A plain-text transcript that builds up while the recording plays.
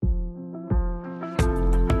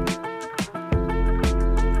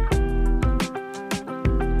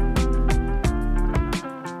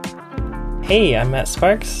Hey, I'm Matt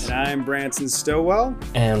Sparks. And I'm Branson Stowell.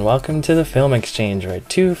 And welcome to the Film Exchange, where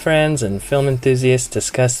two friends and film enthusiasts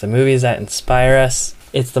discuss the movies that inspire us.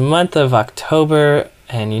 It's the month of October,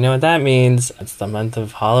 and you know what that means. It's the month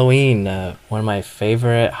of Halloween, one of my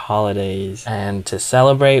favorite holidays. And to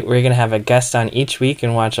celebrate, we're going to have a guest on each week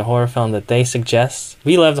and watch a horror film that they suggest.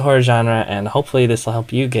 We love the horror genre, and hopefully this will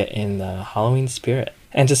help you get in the Halloween spirit.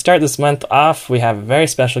 And to start this month off, we have a very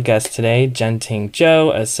special guest today, Genting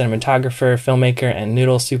Zhou, a cinematographer, filmmaker, and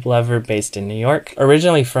noodle soup lover based in New York.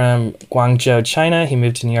 Originally from Guangzhou, China, he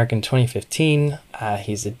moved to New York in 2015.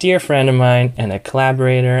 He's a dear friend of mine and a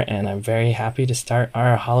collaborator, and I'm very happy to start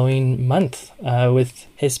our Halloween month with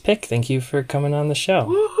his pick. Thank you for coming on the show.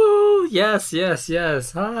 Woohoo! Yes.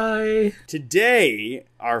 Hi. Today,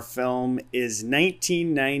 our film is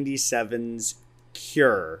 1997's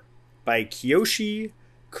Cure by Kiyoshi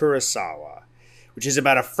Kurosawa, which is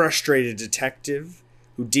about a frustrated detective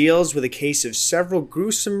who deals with a case of several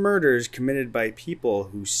gruesome murders committed by people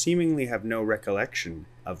who seemingly have no recollection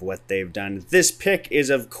of what they've done. This pick is,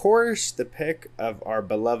 of course, the pick of our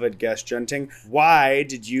beloved guest, Genting. Why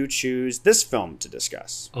did you choose this film to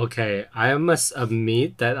discuss? Okay, I must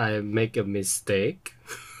admit that I make a mistake.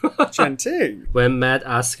 Genting. When Matt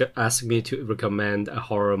asked me to recommend a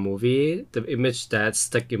horror movie, the image that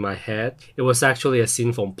stuck in my head, it was actually a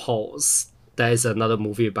scene from Pulse. That is another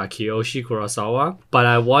movie by Kiyoshi Kurosawa. But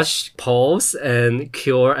I watched Pulse and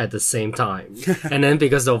Cure at the same time. And then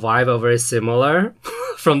because the vibe are very similar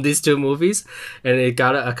from these two movies, and it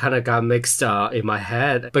kind of got mixed in my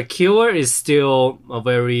head. But Cure is still a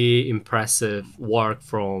very impressive work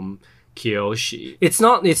from Kiyoshi. It's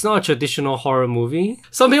not a traditional horror movie.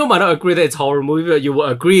 Some people might not agree that it's a horror movie, but you will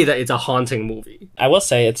agree that it's a haunting movie. I will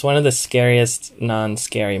say it's one of the scariest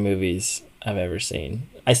non-scary movies I've ever seen.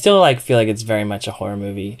 I still feel like it's very much a horror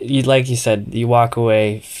movie. Like you said, you walk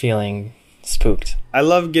away feeling spooked. I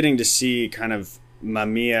love getting to see kind of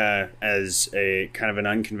Mamiya as a kind of an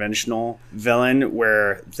unconventional villain,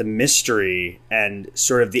 where the mystery and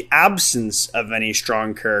sort of the absence of any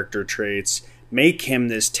strong character traits make him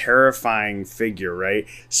this terrifying figure, right?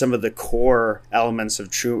 Some of the core elements of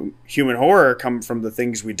true human horror come from the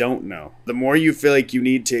things we don't know. The more you feel like you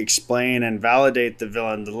need to explain and validate the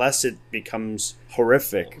villain, the less it becomes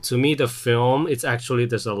horrific. To me, the film,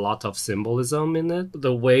 there's a lot of symbolism in it.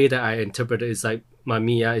 The way that I interpret it is like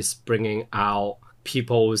Mamiya is bringing out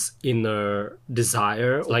people's inner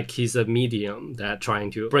desire. Like he's a medium that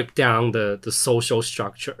trying to break down the social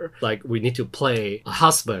structure. Like we need to play a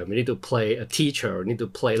husband, we need to play a teacher, we need to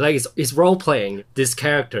play, like it's role playing. This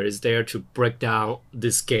character is there to break down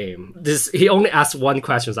this game. He only asks one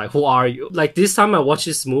question, like, who are you? Like this time I watch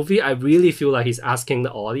this movie, I really feel like he's asking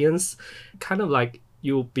the audience, kind of like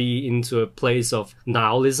you'll be into a place of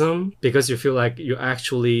nihilism because you feel like you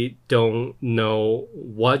actually don't know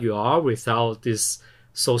what you are without this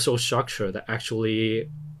social structure that actually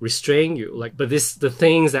restrain you. But the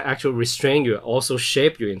things that actually restrain you also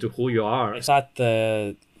shape you into who you are. I thought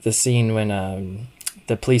the scene when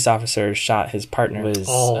the police officer shot his partner was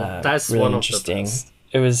that's really one interesting. Of the best.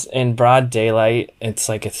 It was in broad daylight. It's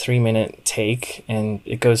like a 3-minute take, and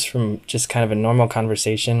it goes from just kind of a normal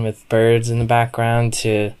conversation with birds in the background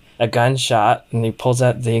to a gunshot, and he pulls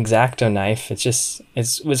out the X-Acto knife. It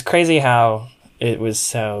was crazy how it was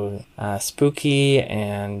so spooky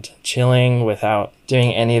and chilling without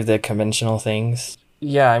doing any of the conventional things.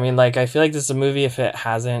 Yeah, I mean, I feel like this is a movie, if it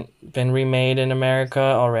hasn't been remade in America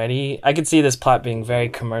already, I could see this plot being very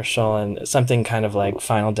commercial and something kind of like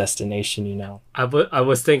Final Destination, you know? I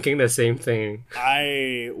was thinking the same thing.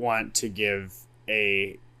 I want to give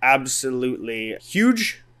a absolutely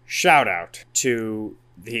huge shout out to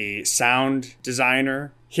the sound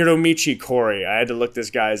designer, Hiromichi Kori. I had to look this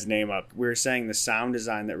guy's name up. We were saying the sound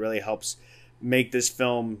design that really helps make this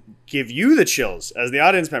film give you the chills as the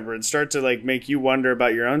audience member and start to make you wonder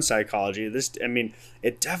about your own psychology.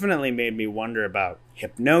 It definitely made me wonder about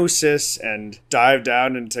hypnosis and dive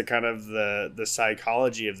down into kind of the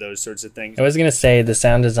psychology of those sorts of things. I was going to say the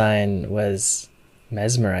sound design was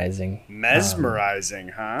mesmerizing. Mesmerizing,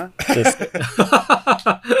 huh?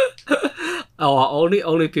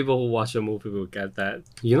 Only people who watch the movie will get that.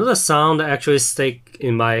 You know, the sound that actually stick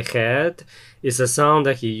in my head is a sound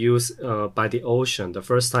that he used by the ocean. The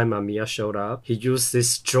first time Mamiya showed up, he used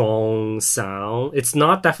this strong sound. It's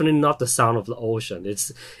definitely not the sound of the ocean.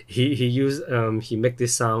 It's he make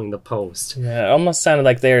this sound in the post. Yeah, it almost sounded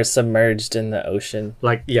like they were submerged in the ocean.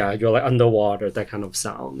 You're underwater, that kind of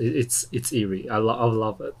sound. It's eerie. I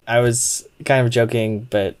love it. I was kind of joking,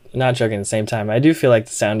 but not joking at the same time. I do feel like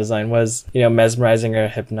the sound design was, mesmerizing or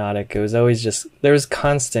hypnotic. It was always just, there was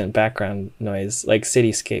constant background noise, like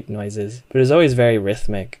cityscape noises, but it was always very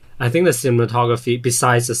rhythmic. I think the cinematography,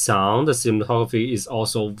 besides the sound, the cinematography is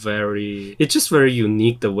also it's just very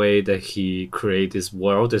unique the way that he created this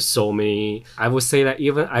world. There's so many, I would say that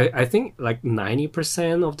even, I think like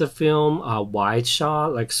 90% of the film are wide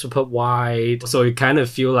shot, like super wide. So you kind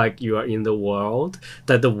of feel like you are in the world,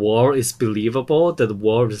 that the world is believable, that the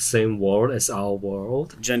world is the same world as our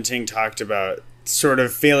world. Genting talked about sort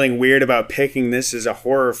of feeling weird about picking this as a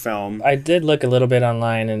horror film. I did look a little bit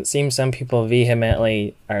online, and it seems some people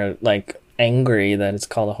vehemently are like angry that it's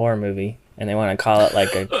called a horror movie, and they want to call it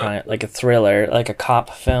like a crime, like a thriller, like a cop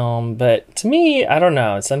film. But to me, I don't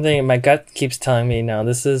know. It's something my gut keeps telling me, no,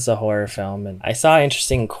 this is a horror film. And I saw an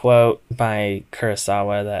interesting quote by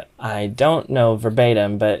Kurosawa that I don't know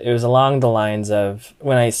verbatim, but it was along the lines of,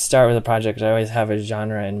 when I start with a project, I always have a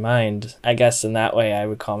genre in mind. I guess in that way, I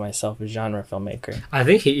would call myself a genre filmmaker. I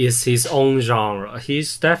think he is his own genre.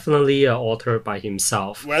 He's definitely an author by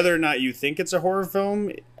himself. Whether or not you think it's a horror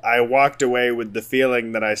film, I walked away with the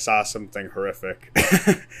feeling that I saw something horrific.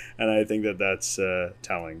 And I think that that's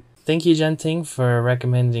telling. Thank you, Genting, for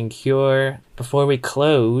recommending Cure. Before we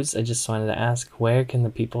close, I just wanted to ask, where can the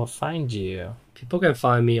people find you? People can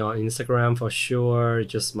find me on Instagram for sure.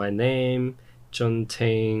 Just my name,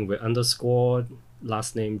 Genting with underscore,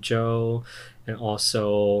 last name Joe. And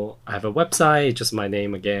also, I have a website, just my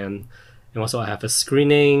name again. And also, I have a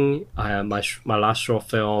screening. I have my last short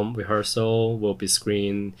film, Rehearsal, will be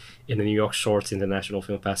screened in the New York Shorts International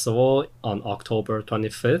Film Festival on October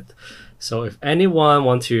 25th. So if anyone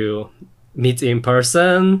wants to meet in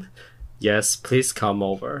person, yes, please come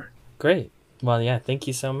over. Great. Well, yeah, thank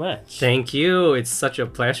you so much. Thank you. It's such a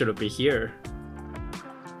pleasure to be here.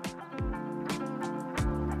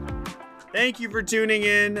 Thank you for tuning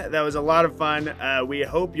in. That was a lot of fun. We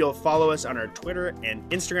hope you'll follow us on our Twitter and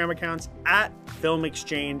Instagram accounts at Film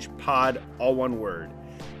Exchange Pod, all one word.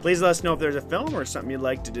 Please let us know if there's a film or something you'd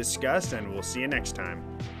like to discuss, and we'll see you next time.